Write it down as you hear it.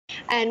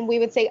and we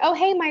would say, oh,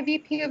 hey, my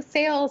VP of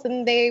sales.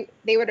 And they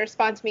would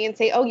respond to me and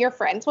say, oh, you're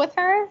friends with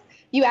her?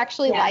 You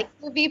actually like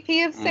the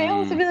VP of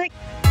sales? And be like,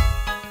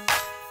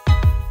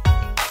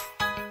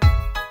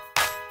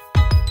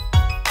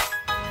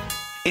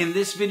 in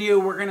this video,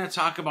 we're going to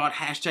talk about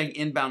hashtag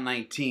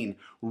Inbound19,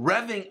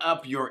 revving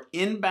up your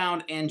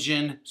inbound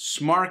engine,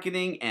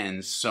 smarketing,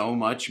 and so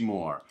much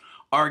more.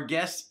 Our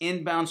guest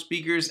inbound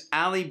speakers,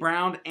 Allie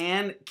Brown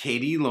and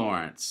Katie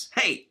Lawrence.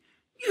 Hey,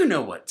 you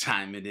know what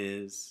time it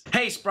is.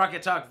 Hey,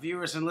 Sprocket Talk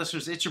viewers and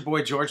listeners, it's your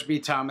boy George B.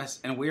 Thomas,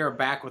 and we are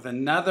back with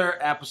another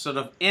episode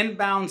of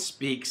Inbound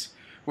Speaks,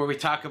 where we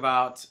talk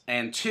about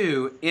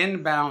two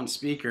inbound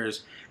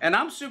speakers. And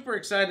I'm super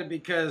excited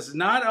because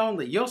not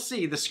only, you'll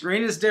see the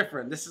screen is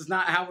different. This is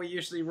not how we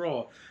usually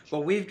roll.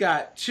 But we've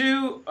got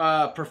two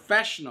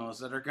professionals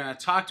that are going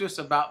to talk to us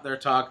about their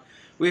talk.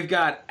 We've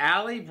got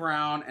Allie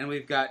Brown and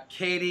we've got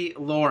Katie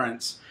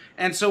Lawrence.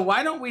 And so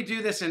why don't we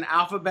do this in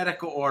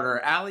alphabetical order?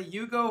 Allie,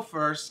 you go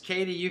first.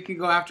 Katie, you can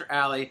go after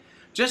Allie.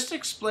 Just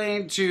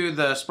explain to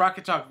the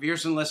Sprocket Talk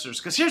viewers and listeners,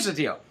 because here's the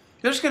deal.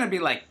 There's going to be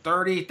like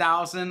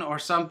 30,000 or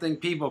something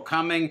people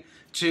coming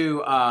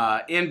to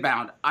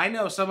Inbound. I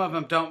know some of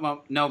them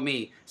don't know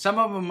me. Some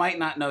of them might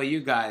not know you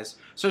guys.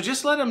 So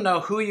just let them know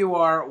who you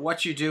are,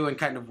 what you do, and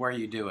kind of where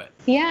you do it.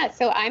 Yeah,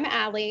 so I'm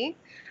Allie,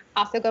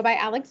 also go by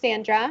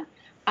Alexandra.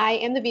 I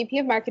am the VP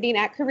of Marketing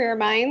at Career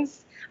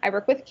Minds. I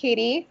work with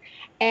Katie,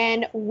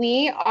 and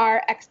we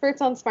are experts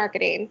on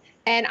smarketing.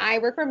 And I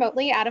work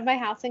remotely out of my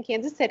house in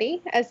Kansas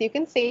City, as you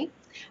can see.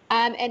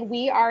 And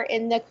we are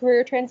in the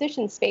career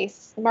transition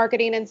space,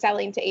 marketing and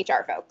selling to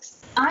HR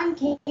folks. I'm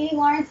Katie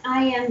Lawrence.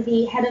 I am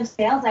the head of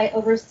sales. I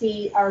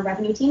oversee our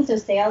revenue team, so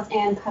sales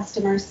and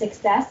customer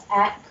success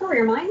at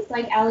Career Minds.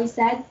 Like Allie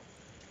said,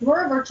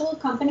 we're a virtual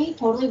company,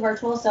 totally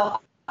virtual. So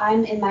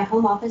I'm in my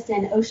home office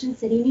in Ocean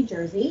City, New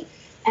Jersey.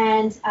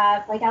 And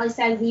like Allie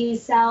said, we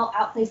sell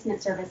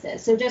outplacement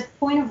services. So just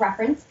point of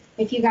reference,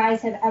 if you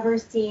guys have ever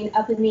seen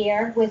Up in the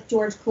Air with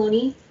George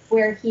Clooney,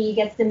 where he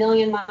gets the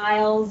million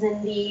miles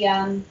and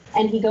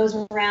he goes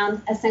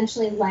around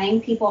essentially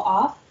laying people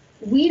off.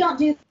 We don't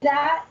do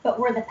that, but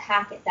we're the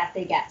packet that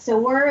they get. So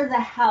we're the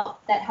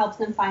help that helps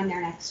them find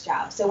their next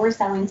job. So we're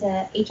selling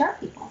to HR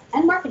people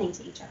and marketing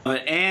to HR.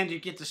 And you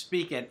get to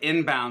speak at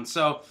Inbound.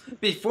 So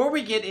before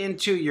we get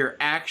into your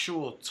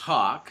actual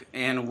talk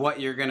and what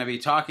you're going to be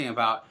talking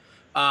about,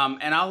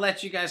 and I'll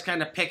let you guys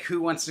kind of pick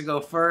who wants to go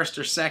first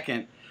or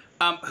second.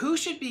 Who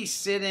should be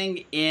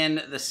sitting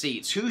in the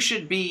seats? Who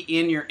should be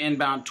in your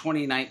Inbound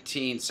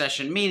 2019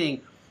 session?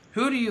 Meaning,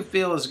 who do you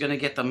feel is going to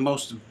get the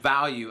most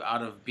value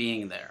out of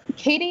being there?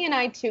 Katie and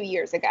I 2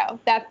 years ago.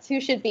 That's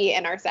who should be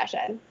in our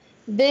session.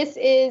 This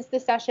is the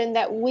session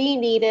that we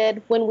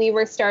needed when we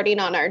were starting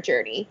on our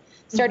journey,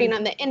 starting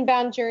on the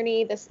inbound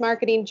journey, this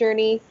marketing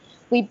journey.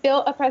 We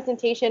built a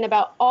presentation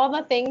about all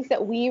the things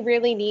that we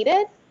really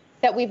needed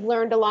that we've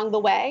learned along the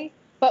way,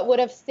 but would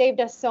have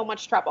saved us so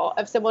much trouble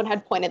if someone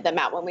had pointed them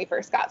out when we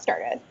first got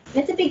started.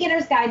 It's a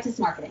beginner's guide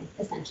to marketing,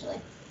 essentially.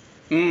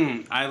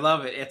 I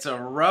love it. It's a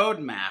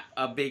roadmap,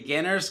 a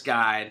beginner's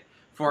guide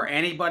for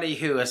anybody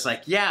who is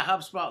like, yeah,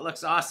 HubSpot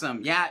looks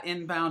awesome. Yeah,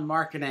 inbound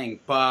marketing,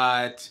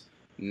 but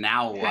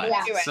now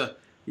what? So,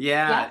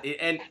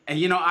 and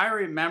you know, I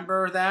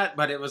remember that,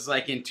 but it was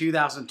like in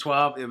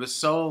 2012. It was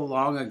so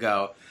long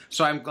ago.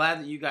 So I'm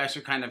glad that you guys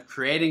are kind of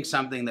creating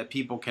something that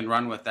people can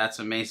run with. That's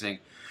amazing.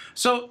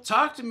 So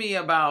talk to me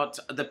about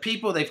the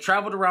people. They've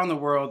traveled around the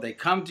world. They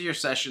come to your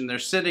session. They're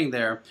sitting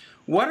there.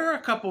 What are a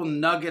couple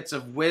nuggets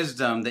of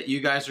wisdom that you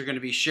guys are going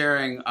to be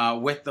sharing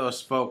with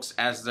those folks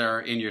as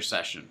they're in your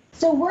session?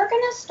 So we're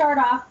going to start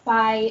off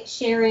by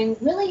sharing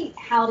really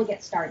how to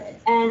get started.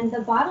 And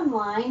the bottom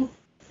line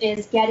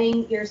is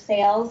getting your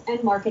sales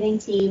and marketing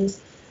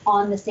teams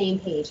on the same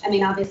page. I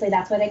mean, obviously,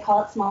 that's why they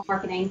call it small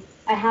marketing.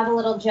 I have a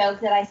little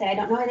joke that I say, I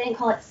don't know why they didn't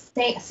call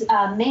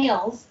it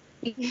males,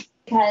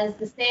 because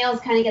the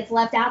sales kind of gets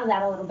left out of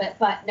that a little bit,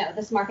 but no,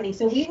 this marketing.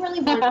 So we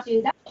really want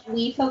to, that's what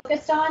we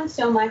focused on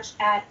so much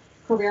at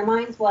Career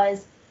Minds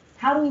was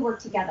how do we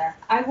work together?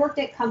 I worked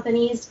at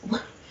companies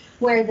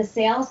where the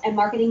sales and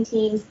marketing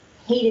teams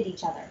hated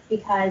each other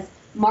because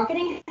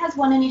marketing has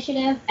one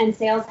initiative and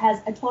sales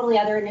has a totally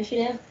other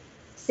initiative.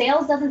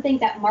 Sales doesn't think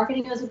that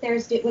marketing knows what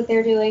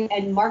they're doing,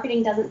 and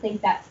marketing doesn't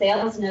think that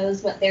sales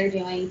knows what they're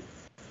doing,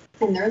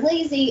 and they're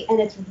lazy, and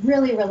it's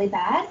really, really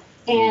bad.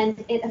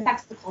 And it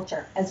affects the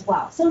culture as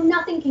well. So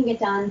nothing can get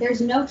done.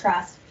 There's no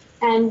trust.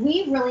 And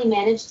we've really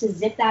managed to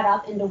zip that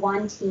up into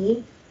one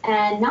team.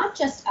 And not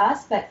just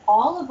us, but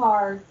all of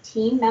our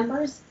team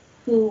members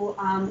who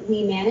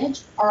we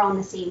manage are on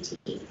the same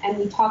team. And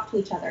we talk to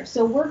each other.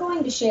 So we're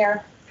going to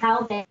share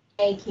how they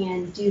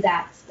can do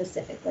that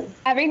specifically.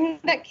 Everything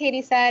that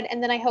Katie said,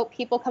 and then I hope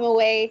people come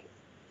away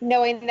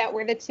knowing that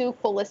we're the two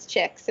coolest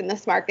chicks in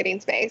this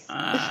marketing space.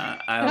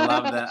 I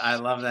love that. I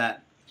love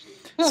that.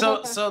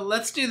 So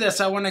let's do this.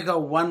 I want to go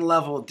one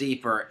level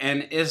deeper.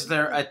 And is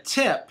there a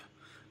tip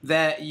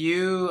that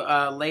you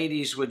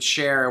ladies would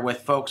share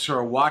with folks who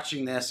are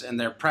watching this and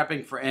they're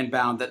prepping for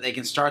inbound that they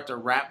can start to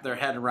wrap their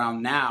head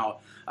around now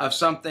of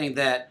something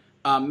that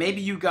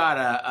maybe you got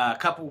a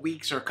couple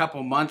weeks or a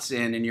couple months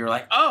in and you're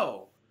like,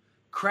 oh,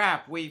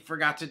 crap, we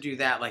forgot to do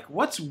that. Like,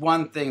 what's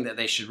one thing that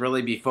they should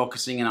really be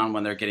focusing in on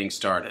when they're getting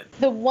started?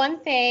 The one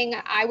thing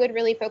I would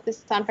really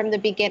focus on from the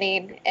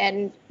beginning,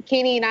 and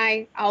Katie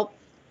and I'll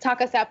talk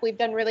us up, we've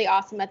done really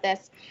awesome at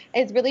this,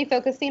 is really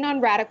focusing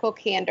on radical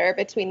candor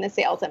between the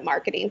sales and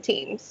marketing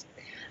teams.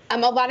 A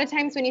lot of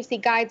times when you see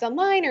guides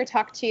online or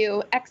talk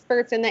to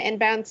experts in the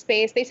inbound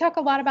space, they talk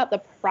a lot about the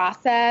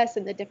process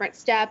and the different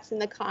steps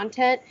and the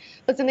content,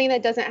 but something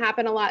that doesn't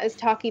happen a lot is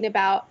talking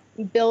about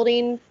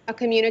building a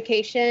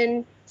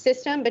communication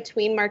system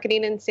between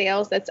marketing and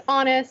sales that's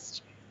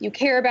honest, you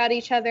care about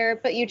each other,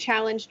 but you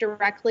challenge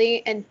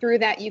directly, and through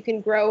that you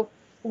can grow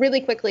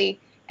really quickly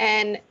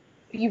and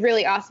be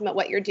really awesome at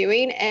what you're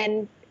doing,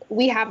 and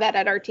we have that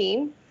at our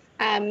team.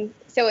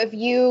 So if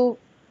you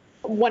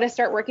want to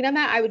start working on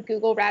that, I would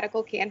Google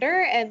Radical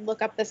Candor and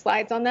look up the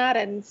slides on that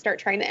and start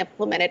trying to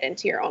implement it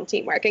into your own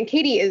teamwork. And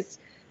Katie is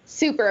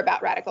super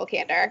about Radical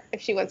Candor if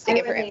she wants to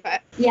give her input.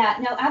 Yeah,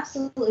 no,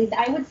 absolutely.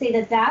 I would say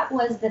that that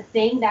was the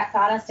thing that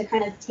got us to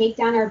kind of take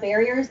down our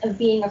barriers of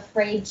being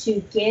afraid to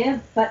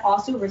give, but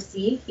also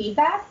receive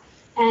feedback.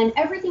 And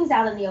everything's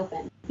out in the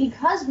open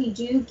because we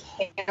do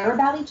care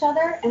about each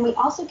other, and we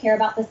also care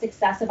about the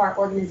success of our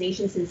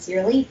organization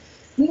sincerely.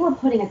 We were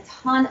putting a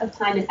ton of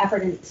time and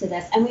effort into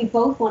this, and we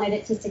both wanted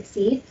it to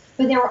succeed.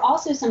 But there were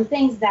also some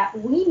things that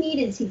we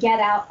needed to get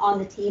out on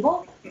the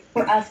table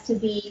for us to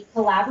be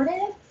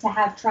collaborative, to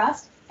have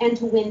trust, and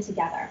to win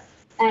together.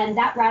 And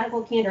that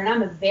radical candor, and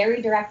I'm a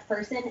very direct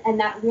person, and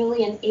that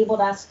really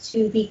enabled us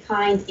to be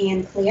kind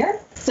and clear.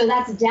 So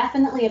that's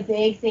definitely a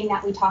big thing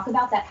that we talk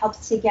about that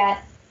helps to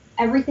get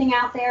everything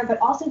out there, but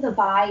also the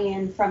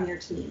buy-in from your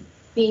team.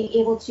 Being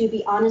able to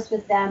be honest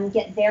with them,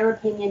 get their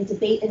opinion,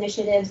 debate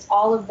initiatives,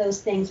 all of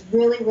those things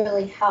really,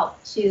 really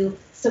help to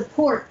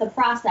support the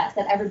process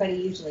that everybody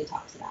usually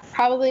talks about.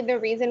 Probably the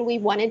reason we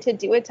wanted to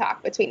do a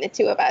talk between the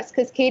two of us,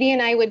 because Katie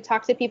and I would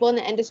talk to people in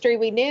the industry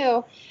we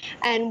knew,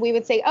 and we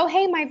would say, oh,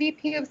 hey, my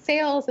VP of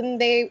sales, and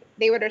they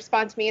would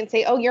respond to me and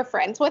say, oh, you're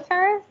friends with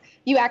her?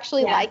 You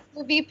actually like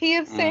the VP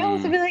of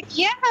sales? And be like,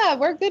 yeah,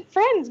 we're good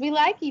friends. We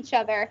like each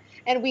other.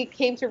 And we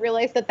came to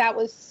realize that that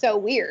was so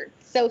weird,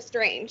 so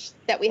strange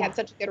that we had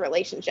such a good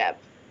relationship.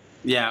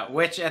 Yeah,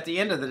 which at the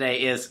end of the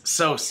day is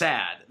so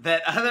sad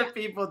that other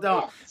people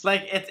don't.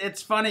 Like,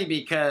 it's funny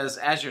because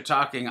as you're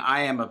talking,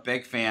 I am a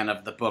big fan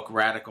of the book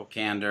Radical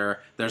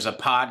Candor. There's a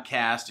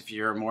podcast, if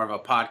you're more of a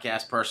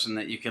podcast person,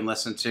 that you can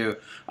listen to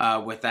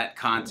with that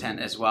content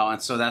as well.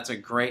 And so that's a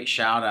great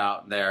shout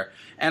out there.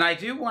 And I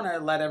do want to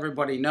let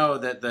everybody know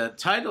that the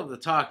title of the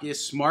talk is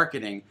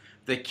Smarketing,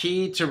 the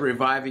key to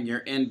reviving your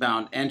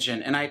inbound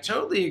engine. And I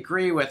totally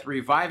agree with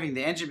reviving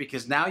the engine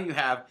because now you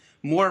have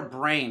more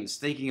brains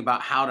thinking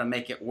about how to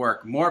make it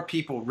work, more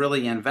people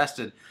really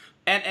invested.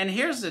 And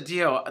here's the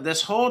deal,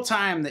 this whole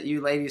time that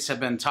you ladies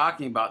have been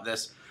talking about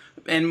this,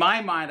 in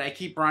my mind, I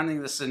keep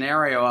running the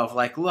scenario of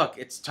like, look,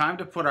 it's time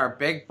to put our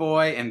big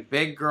boy and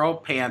big girl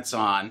pants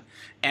on,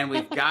 and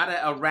we've got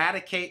to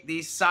eradicate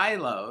these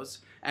silos,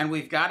 and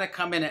we've got to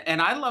come in,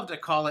 and I love to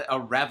call it a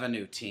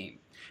revenue team.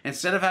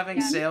 Instead of having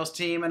a sales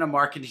team and a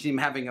marketing team,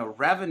 having a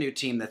revenue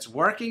team that's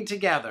working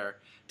together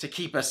to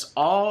keep us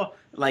all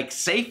like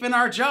safe in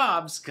our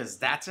jobs, because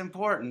that's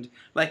important.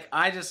 Like,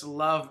 I just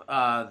love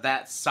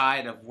that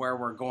side of where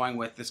we're going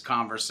with this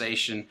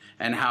conversation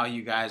and how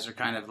you guys are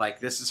kind of like,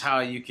 this is how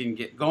you can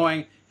get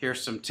going.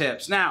 Here's some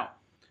tips. Now,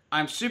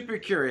 I'm super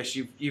curious.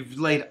 You've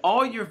laid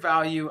all your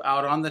value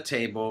out on the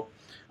table.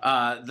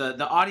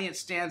 The audience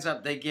stands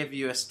up. They give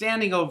you a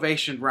standing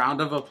ovation,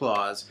 round of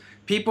applause.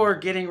 People are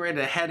getting ready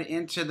to head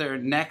into their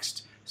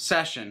next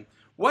session.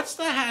 What's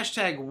the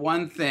hashtag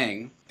one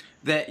thing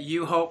that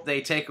you hope they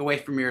take away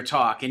from your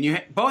talk? And you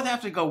both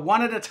have to go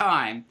one at a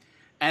time,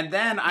 and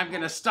then I'm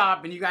going to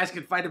stop, and you guys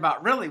can fight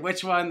about really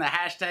which one the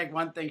hashtag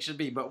one thing should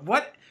be. But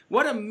what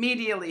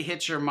immediately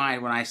hits your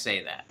mind when I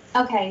say that?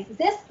 Okay,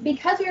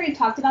 because we already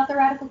talked about the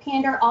radical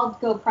candor, I'll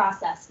go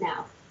process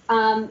now.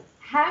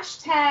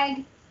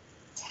 Hashtag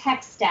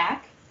tech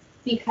stack,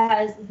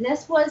 because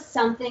this was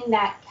something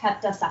that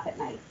kept us up at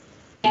night.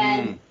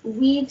 And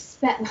we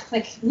spent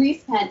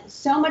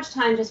so much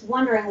time just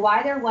wondering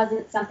why there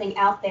wasn't something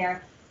out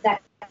there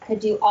that could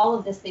do all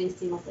of this things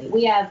seamlessly.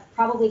 We have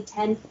probably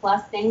 10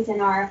 plus things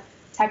in our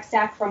tech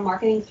stack from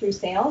marketing through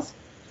sales.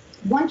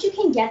 Once you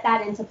can get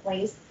that into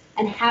place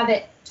and have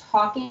it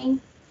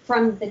talking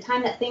from the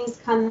time that things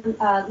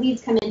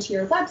leads come into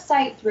your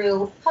website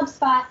through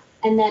HubSpot,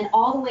 and then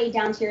all the way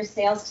down to your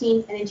sales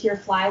team and into your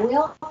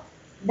flywheel,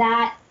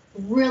 that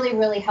really,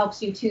 really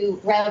helps you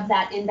to rev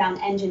that inbound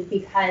engine,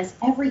 because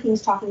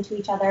everything's talking to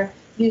each other.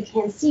 You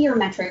can see your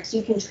metrics,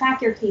 you can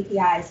track your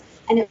KPIs,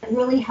 and it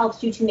really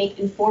helps you to make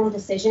informed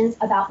decisions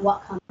about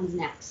what comes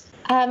next.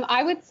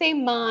 I would say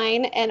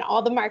mine, and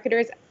all the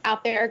marketers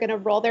out there are going to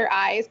roll their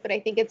eyes, but I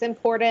think it's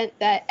important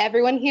that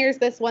everyone hears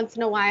this once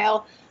in a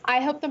while. I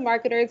hope the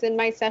marketers in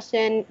my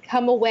session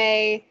come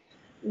away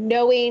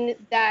knowing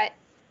that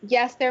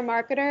yes, they're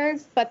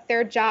marketers, but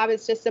their job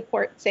is to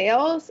support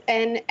sales,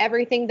 and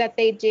everything that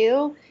they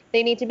do,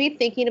 they need to be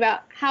thinking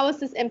about, how is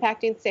this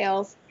impacting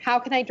sales? How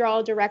can I draw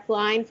a direct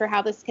line for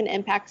how this can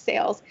impact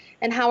sales?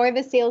 And how are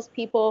the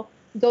salespeople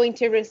going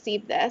to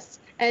receive this?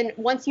 And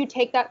once you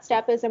take that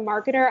step as a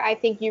marketer, I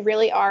think you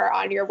really are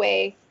on your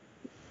way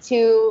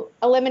to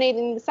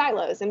eliminating the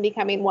silos and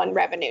becoming one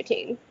revenue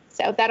team.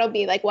 So that'll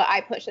be like what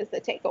I push as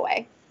the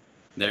takeaway.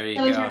 There you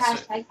So go. is your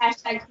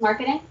hashtag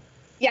marketing?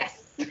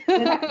 Yes.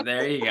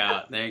 There you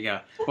go. There you go.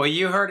 Well,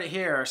 you heard it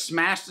here.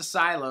 Smash the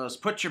silos.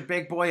 Put your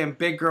big boy and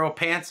big girl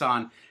pants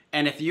on.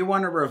 And if you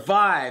want to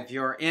revive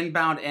your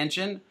inbound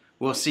engine,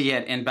 we'll see you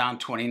at Inbound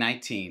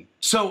 2019.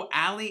 So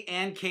Ali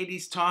and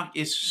Katie's talk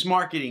is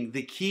Smarketing,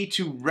 the key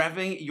to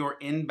revving your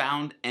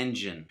inbound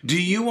engine.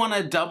 Do you want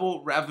to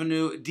double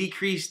revenue,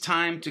 decrease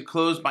time to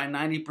close by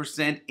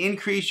 90%,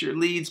 increase your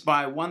leads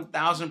by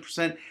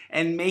 1,000%,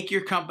 and make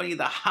your company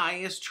the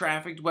highest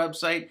trafficked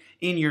website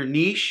in your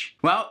niche?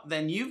 Well,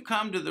 then you've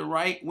come to the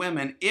right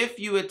women if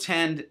you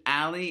attend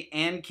Ali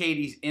and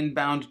Katie's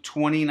Inbound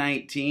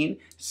 2019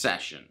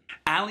 session.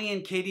 Ali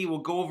and Katie will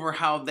go over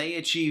how they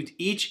achieved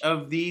each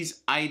of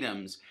these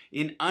items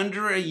in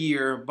under a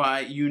year by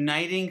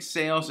uniting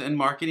sales and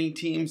marketing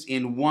teams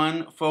in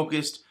one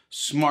focused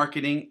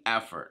Smarketing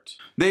effort.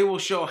 They will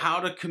show how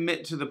to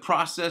commit to the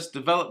process,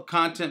 develop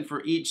content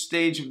for each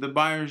stage of the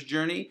buyer's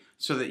journey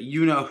so that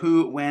you know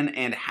who, when,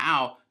 and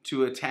how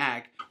to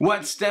attack,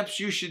 what steps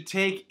you should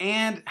take,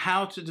 and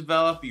how to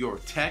develop your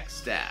tech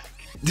stack.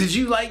 Did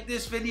you like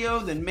this video?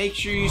 Then make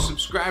sure you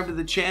subscribe to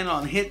the channel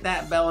and hit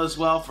that bell as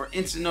well for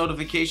instant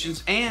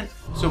notifications, and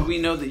so we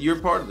know that you're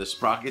part of the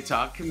Sprocket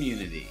Talk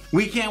community.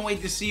 We can't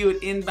wait to see you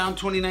at Inbound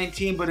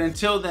 2019, but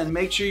until then,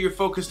 make sure you're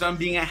focused on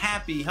being a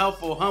happy,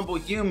 helpful, humble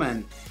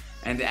human.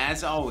 And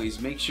as always,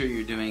 make sure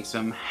you're doing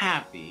some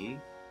happy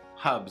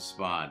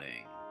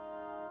HubSpotting.